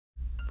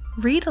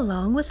Read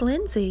along with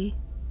Lindsay.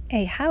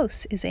 A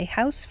House is a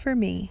House for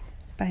Me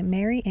by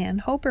Mary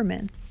Ann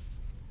Hoberman.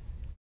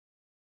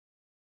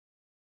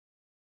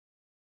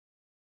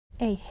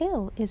 A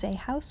hill is a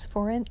house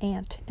for an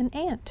ant.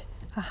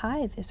 A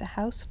hive is a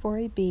house for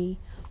a bee.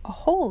 A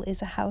hole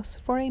is a house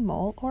for a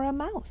mole or a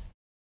mouse.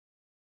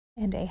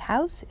 And a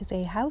house is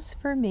a house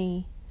for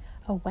me.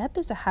 A web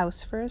is a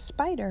house for a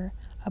spider.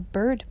 A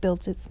bird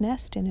builds its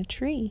nest in a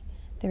tree.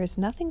 There is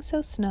nothing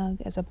so snug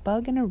as a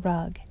bug in a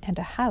rug, and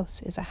a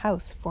house is a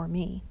house for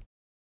me.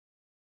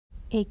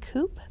 A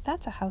coop,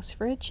 that's a house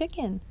for a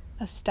chicken.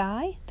 A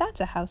sty, that's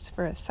a house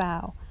for a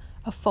sow.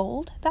 A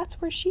fold, that's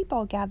where sheep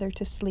all gather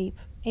to sleep.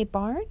 A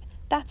barn,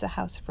 that's a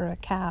house for a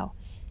cow.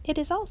 It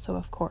is also,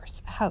 of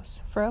course, a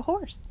house for a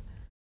horse.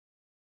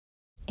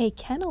 A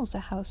kennel's a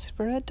house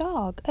for a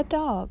dog. A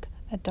dog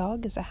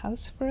is a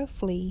house for a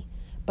flea.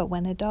 But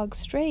when a dog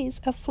strays,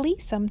 a flea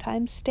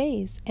sometimes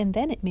stays, and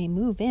then it may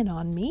move in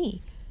on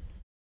me.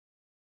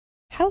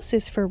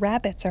 Houses for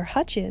rabbits are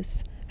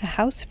hutches. A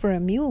house for a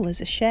mule is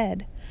a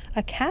shed.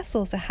 A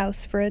castle's a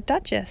house for a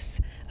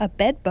duchess. A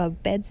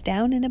bedbug beds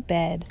down in a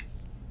bed.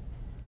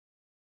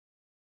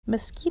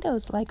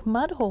 Mosquitoes like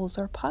mud holes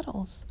or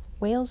puddles.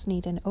 Whales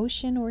need an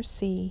ocean or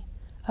sea.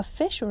 A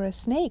fish or a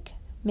snake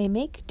may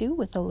make do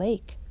with a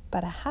lake,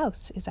 but a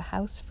house is a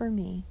house for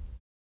me.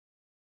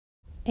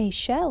 A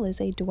shell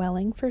is a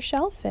dwelling for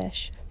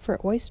shellfish,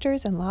 for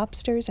oysters and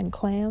lobsters and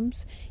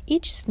clams.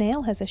 Each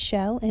snail has a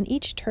shell and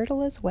each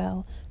turtle as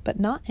well, but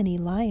not any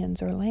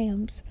lions or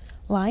lambs.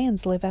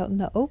 Lions live out in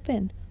the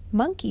open.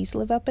 Monkeys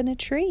live up in a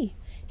tree.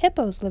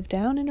 Hippos live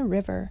down in a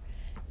river.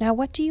 Now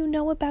what do you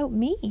know about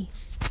me?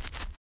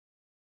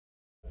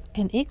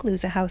 An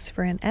igloo's a house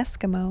for an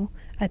Eskimo.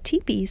 A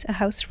teepee's a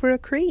house for a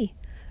Cree.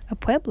 A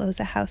pueblo's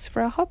a house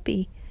for a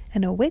Hopi,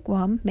 and a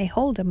wigwam may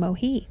hold a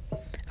Mohi.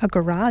 A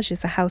garage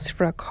is a house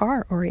for a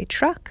car or a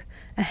truck.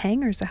 A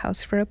hangar's a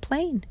house for a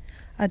plane.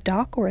 A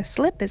dock or a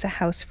slip is a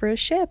house for a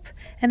ship,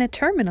 and a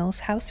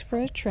terminal's house for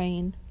a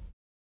train.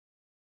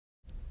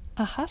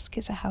 A husk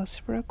is a house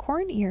for a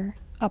corn ear.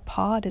 A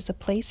pod is a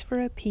place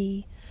for a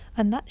pea.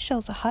 A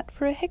nutshell's a hut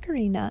for a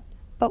hickory nut.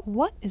 But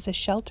what is a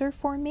shelter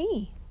for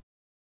me?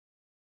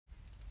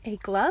 A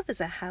glove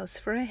is a house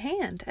for a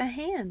hand.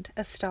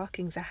 A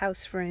stocking's a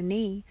house for a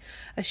knee.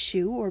 A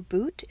shoe or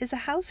boot is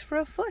a house for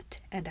a foot,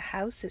 and a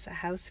house is a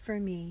house for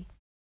me.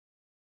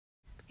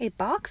 A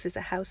box is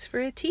a house for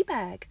a tea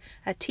bag.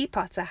 A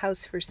teapot's a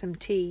house for some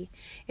tea.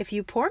 If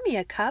you pour me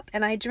a cup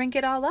and I drink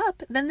it all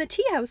up, then the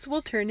tea house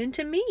will turn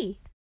into me.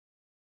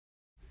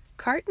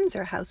 Cartons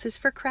are houses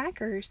for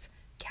crackers.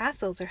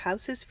 Castles are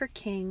houses for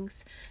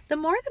kings. The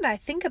more that I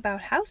think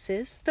about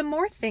houses, the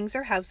more things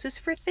are houses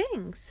for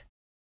things.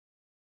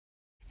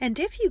 And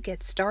if you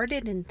get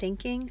started in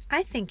thinking,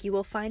 I think you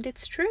will find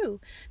it's true,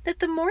 that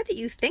the more that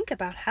you think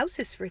about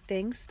houses for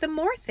things, the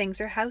more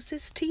things are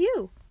houses to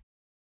you.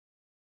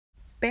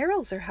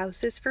 Barrels are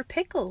houses for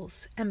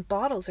pickles, and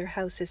bottles are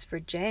houses for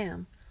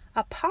jam.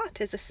 A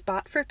pot is a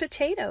spot for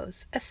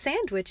potatoes. A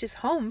sandwich is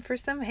home for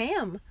some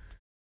ham.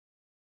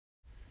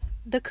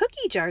 The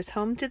cookie jar's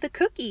home to the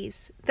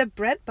cookies. The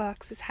bread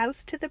box is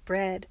house to the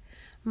bread.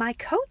 My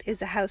coat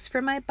is a house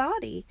for my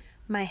body.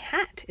 My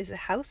hat is a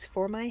house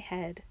for my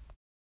head.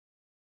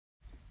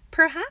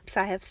 Perhaps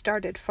I have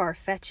started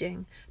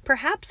far-fetching.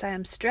 Perhaps I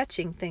am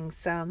stretching things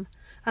some.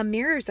 A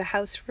mirror's a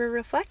house for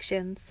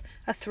reflections.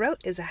 A throat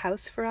is a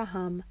house for a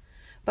hum.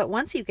 But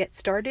once you get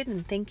started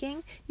in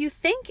thinking, you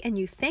think and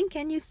you think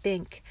and you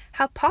think.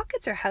 How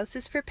pockets are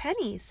houses for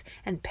pennies,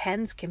 and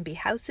pens can be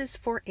houses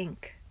for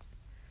ink.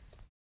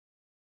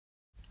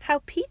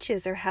 How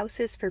peaches are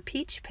houses for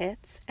peach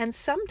pits, and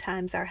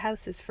sometimes are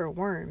houses for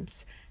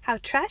worms. How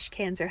trash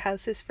cans are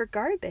houses for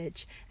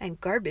garbage,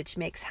 and garbage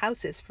makes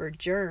houses for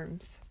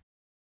germs.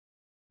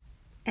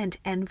 And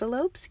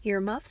envelopes,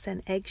 earmuffs,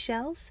 and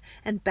eggshells,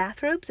 and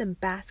bathrobes and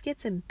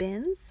baskets and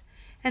bins,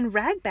 and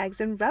rag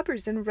bags and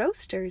rubbers and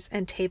roasters,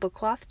 and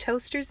tablecloth,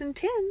 toasters, and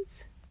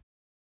tins.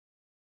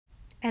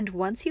 And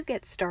once you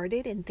get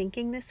started in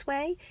thinking this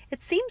way,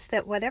 it seems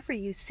that whatever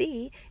you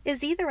see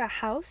is either a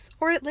house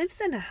or it lives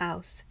in a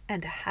house,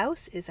 and a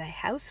house is a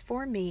house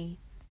for me.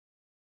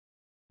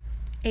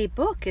 A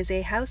book is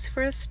a house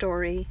for a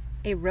story.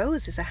 A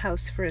rose is a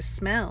house for a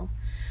smell.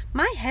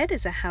 My head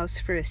is a house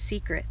for a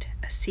secret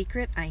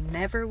I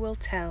never will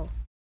tell.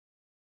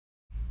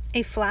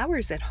 A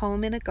flower's at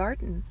home in a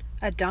garden.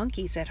 A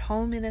donkey's at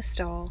home in a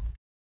stall.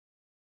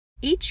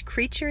 Each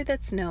creature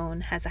that's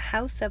known has a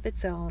house of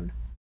its own.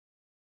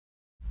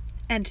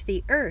 And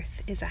the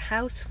earth is a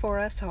house for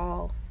us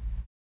all.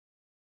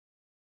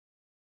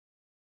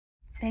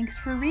 Thanks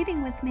for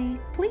reading with me.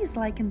 Please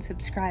like and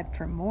subscribe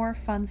for more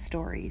fun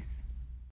stories.